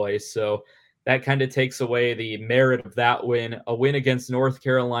Illinois, so that kind of takes away the merit of that win. A win against North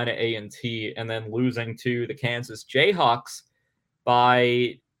Carolina A&T, and then losing to the Kansas Jayhawks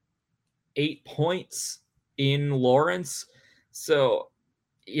by 8 points in Lawrence. So,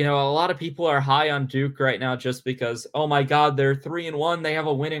 a lot of people are high on Duke right now just because, oh my God, they're 3-1. They have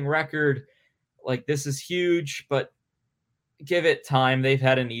a winning record. Like, this is huge, but give it time. They've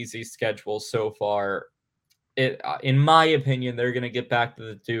had an easy schedule so far. In my opinion, they're going to get back to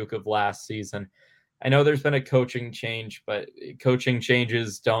the Duke of last season. I know there's been a coaching change, but coaching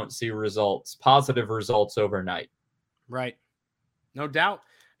changes don't see positive results overnight. Right. No doubt.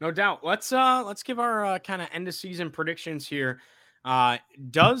 Let's give our kind of end of season predictions here.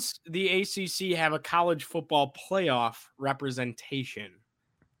 Does the ACC have a college football playoff representation?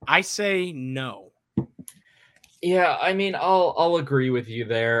 I say no. Yeah, I mean, I'll agree with you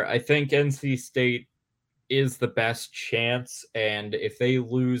there. I think NC State is the best chance, and if they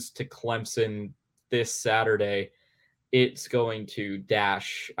lose to Clemson this Saturday, it's going to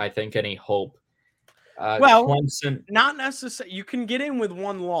dash, I think, any hope. Clemson, not necessarily. You can get in with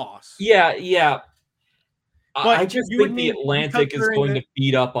 1 loss. Yeah. But I just think the Atlantic is going to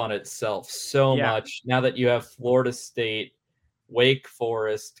beat up on itself so much now that you have Florida State, Wake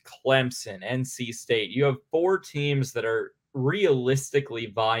Forest, Clemson, NC State. You have 4 teams that are realistically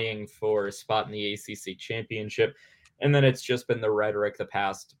vying for a spot in the ACC championship, and then it's just been the rhetoric the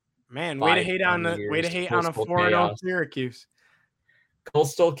past way to hate on a 4-0 Syracuse.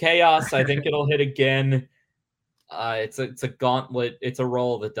 Coastal Chaos. I think it'll hit again. It's a gauntlet. It's a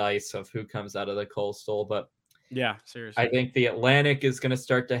roll of the dice of who comes out of the Coastal, but yeah, seriously, I think the Atlantic is going to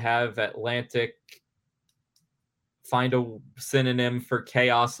start to have Atlantic find a synonym for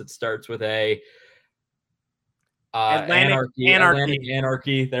chaos that starts with A. Anarchy.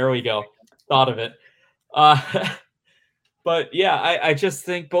 There we go. Thought of it. But yeah, I just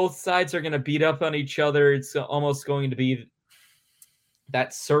think both sides are going to beat up on each other. It's almost going to be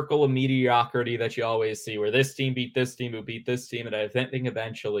that circle of mediocrity that you always see, where this team beat this team who beat this team, and I think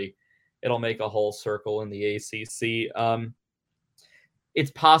eventually it'll make a whole circle in the ACC.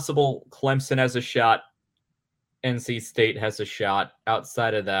 It's possible Clemson has a shot, NC State has a shot.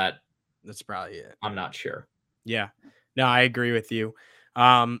 Outside of that, that's probably it. I'm not sure. Yeah, no, I agree with you.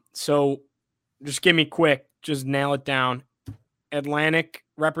 So just give me quick, just nail it down. Atlantic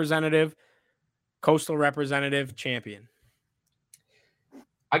representative, Coastal representative, champion.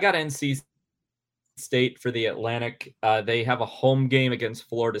 I got NC State for the Atlantic. They have a home game against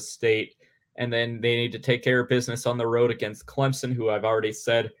Florida State, and then they need to take care of business on the road against Clemson, who I've already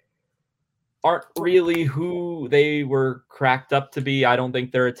said aren't really who they were cracked up to be. I don't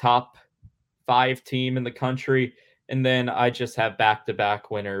think they're a top 5 team in the country. And then I just have back-to-back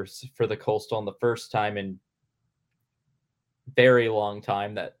winners for the Coastal, and the first time in very long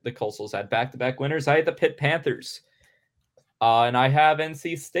time that the Coastals had back-to-back winners. I had the Pitt Panthers. And I have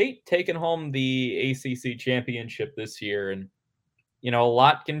NC State taking home the ACC championship this year. And, a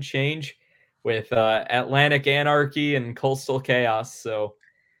lot can change with Atlantic anarchy and Coastal chaos. So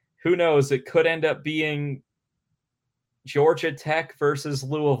who knows? It could end up being Georgia Tech versus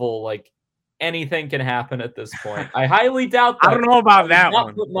Louisville. Like, anything can happen at this point. I highly doubt that. I don't know about that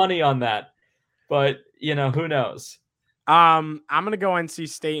one. Put money on that. But, who knows? I'm going to go NC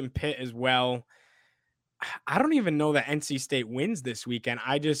State and Pitt as well. I don't even know that NC State wins this weekend.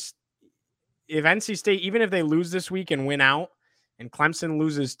 If NC State, even if they lose this week and win out, and Clemson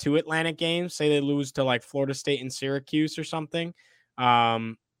loses 2 Atlantic games, say they lose to like Florida State and Syracuse or something,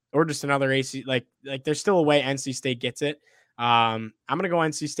 or just another AC, like there's still a way NC State gets it. I'm going to go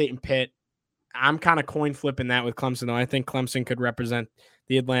NC State and Pitt. I'm kind of coin flipping that with Clemson, though. I think Clemson could represent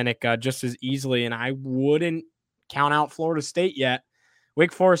the Atlantic just as easily, and I wouldn't count out Florida State yet.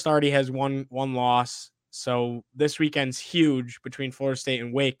 Wake Forest already has one loss, so this weekend's huge between Florida State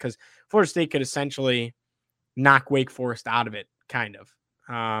and Wake, because Florida State could essentially knock Wake Forest out of it, kind of.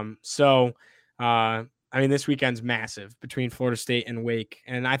 This weekend's massive between Florida State and Wake,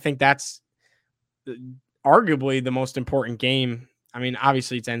 and I think that's arguably the most important game. I mean,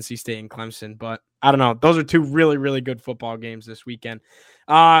 obviously it's NC State and Clemson, but I don't know. Those are 2 really, really good football games this weekend.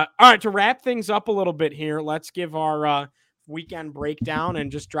 All right, to wrap things up a little bit here, let's give our weekend breakdown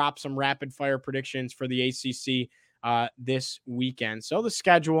and just drop some rapid fire predictions for the ACC this weekend. So the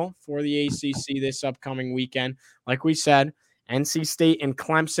schedule for the ACC this upcoming weekend, like we said, NC State and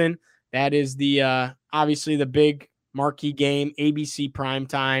Clemson. That is the obviously the big marquee game, ABC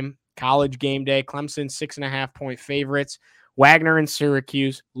primetime, college game day. Clemson 6.5-point favorites. Wagner and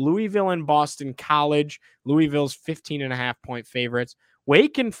Syracuse, Louisville and Boston College. Louisville's 15.5-point favorites.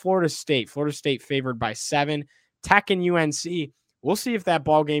 Wake and Florida State. Florida State favored by 7. Tech and UNC. We'll see if that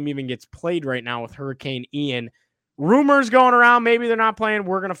ball game even gets played right now with Hurricane Ian. Rumors going around. Maybe they're not playing.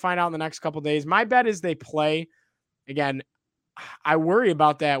 We're going to find out in the next couple of days. My bet is they play. Again, I worry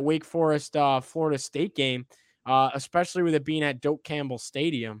about that Wake Forest Florida State game, especially with it being at Doak Campbell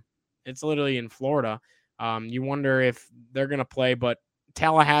Stadium. It's literally in Florida. You wonder if they're going to play, but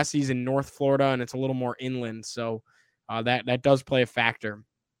Tallahassee's in North Florida, and it's a little more inland, so that does play a factor.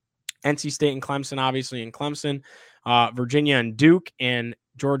 NC State and Clemson, obviously, in Clemson. Virginia and Duke, and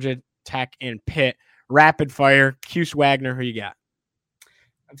Georgia Tech and Pitt. Rapid fire. Cuse Wagner, who you got?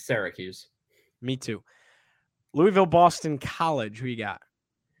 Syracuse. Me too. Louisville, Boston College, who you got?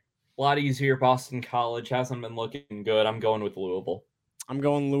 A lot easier. Boston College hasn't been looking good. I'm going with Louisville. I'm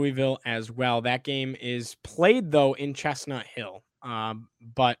going Louisville as well. That game is played, though, in Chestnut Hill.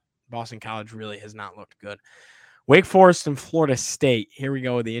 But Boston College really has not looked good. Wake Forest and Florida State. Here we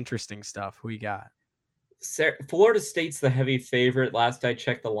go with the interesting stuff. Who you got? Florida State's the heavy favorite. Last I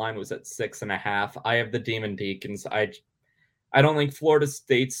checked, the line was at 6.5. I have the Demon Deacons. I don't think Florida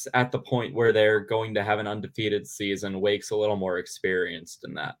State's at the point where they're going to have an undefeated season. Wake's a little more experienced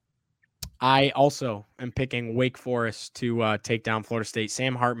in that. I also am picking Wake Forest to take down Florida State.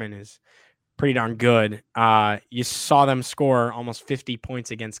 Sam Hartman is pretty darn good. You saw them score almost 50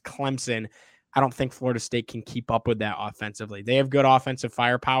 points against Clemson. I don't think Florida State can keep up with that offensively. They have good offensive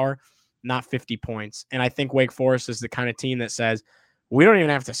firepower, not 50 points. And I think Wake Forest is the kind of team that says, we don't even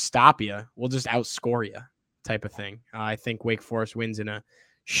have to stop you. We'll just outscore you type of thing. I think Wake Forest wins in a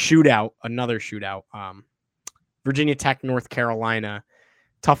shootout, another shootout. Virginia Tech, North Carolina.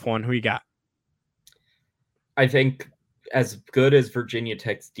 Tough one. Who you got? I think as good as Virginia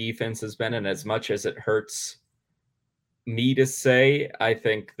Tech's defense has been, and as much as it hurts me to say, I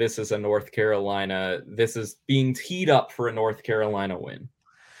think this is this is being teed up for a North Carolina win.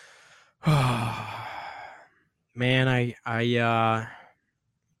 Man, I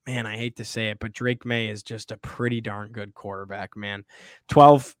hate to say it, but Drake May is just a pretty darn good quarterback, man.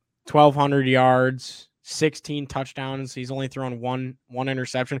 1,200 yards, 16 touchdowns. He's only thrown one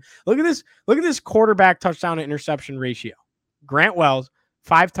interception. Look at this quarterback touchdown to interception ratio. Grant Wells,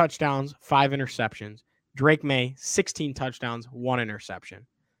 5 touchdowns, 5 interceptions. Drake May, 16 touchdowns, 1 interception.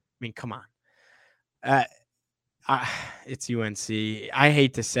 I mean, come on. It's UNC. I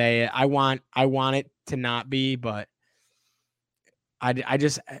hate to say it. I want it to not be, but I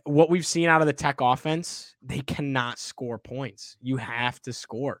just, what we've seen out of the Tech offense, they cannot score points. You have to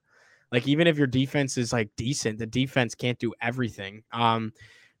score. Like, even if your defense is like decent, the defense can't do everything.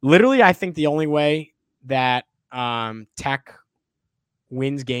 Literally, I think the only way that Tech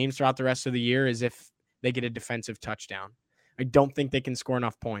wins games throughout the rest of the year is if they get a defensive touchdown. I don't think they can score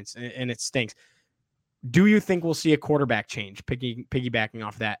enough points, and it stinks. Do you think we'll see a quarterback change, piggybacking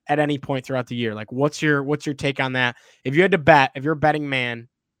off that, at any point throughout the year? Like, what's your take on that? If you had to bet, if you're a betting man,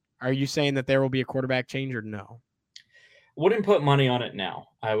 are you saying that there will be a quarterback change or no? Wouldn't put money on it now.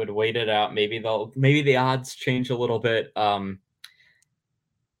 I would wait it out. Maybe the odds change a little bit. I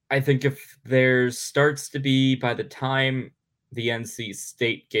think if there starts to be, by the time the NC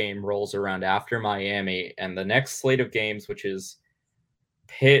State game rolls around after Miami, and the next slate of games, which is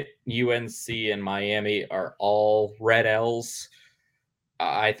Pitt, UNC, and Miami, are all red L's,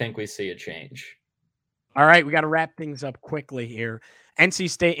 I think we see a change. All right, we got to wrap things up quickly here. NC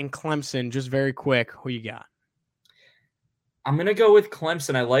State and Clemson, just very quick. Who you got? I'm going to go with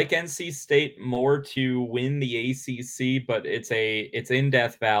Clemson. I like NC State more to win the ACC, but it's in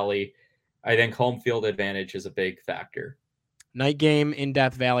Death Valley. I think home field advantage is a big factor. Night game in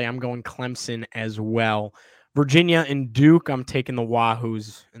Death Valley. I'm going Clemson as well. Virginia and Duke, I'm taking the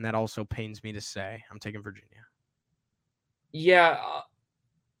Wahoos, and that also pains me to say. I'm taking Virginia. Yeah,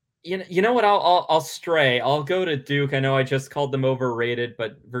 you know what? I'll stray. I'll go to Duke. I know I just called them overrated,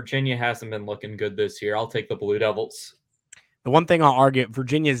 but Virginia hasn't been looking good this year. I'll take the Blue Devils. The one thing I'll argue,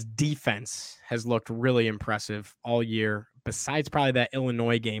 Virginia's defense has looked really impressive all year, besides probably that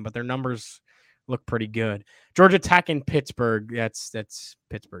Illinois game, but their numbers look pretty good. Georgia Tech and Pittsburgh, that's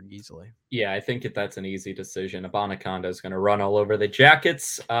Pittsburgh easily. Yeah, I think that's an easy decision. Abanaconda is going to run all over the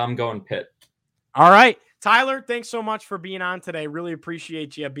Jackets. I'm going Pitt. All right. Tyler, thanks so much for being on today. Really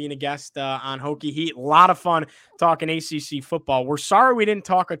appreciate you being a guest on Hokie Heat. A lot of fun talking ACC football. We're sorry we didn't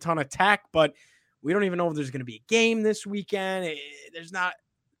talk a ton of Tech, but we don't even know if there's going to be a game this weekend. There's not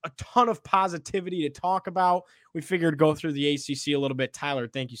a ton of positivity to talk about. We figured go through the ACC a little bit. Tyler,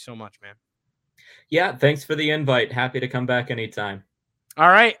 thank you so much, man. Yeah, thanks for the invite. Happy to come back anytime. All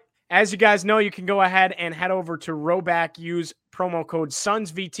right. As you guys know, you can go ahead and head over to Roback. Use promo code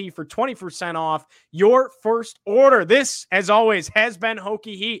SUNSVT for 20% off your first order. This, as always, has been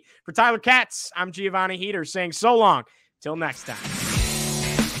Hokie Heat. For Tyler Katz, I'm Giovanni Heater saying so long. Till next time.